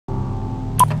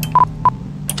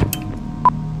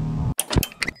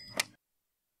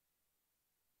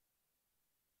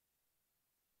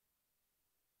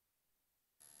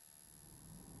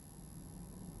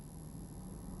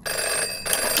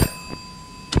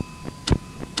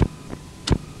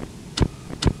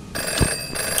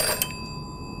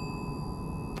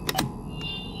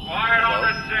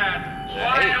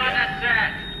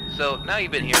So, now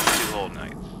you've been here for 2 whole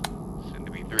nights. Soon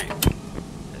to be 3.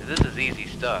 This is easy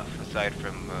stuff, aside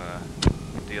from,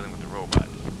 dealing with the robots.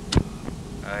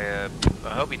 I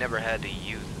hope you never had to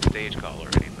use the stage call or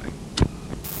anything.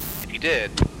 If you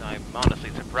did, I'm honestly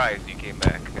surprised you came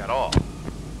back at all.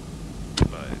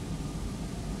 But,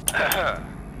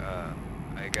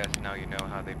 I guess now you know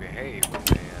how they behave when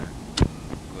they,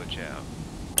 glitch out.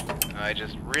 I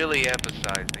just really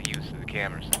emphasize the use of the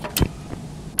camera system.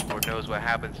 Lord knows what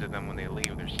happens to them when they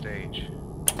leave their stage.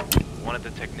 One of the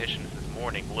technicians this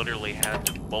morning literally had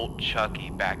to bolt Chucky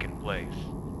back in place.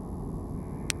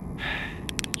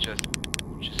 Just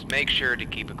make sure to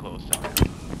keep a close eye.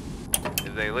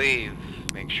 If they leave,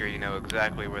 make sure you know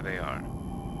exactly where they are.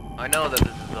 I know that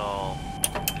this is all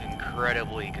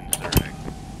incredibly concerning.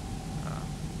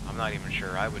 I'm not even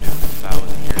sure I would do this if I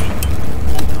was in your shoes.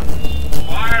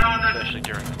 Especially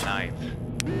during the night.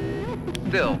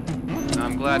 Still,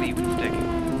 I'm glad you've been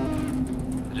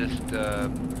sticking. Just,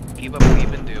 keep up what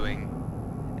you've been doing,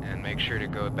 and make sure to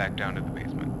go back down to the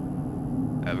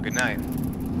basement. Have a good night.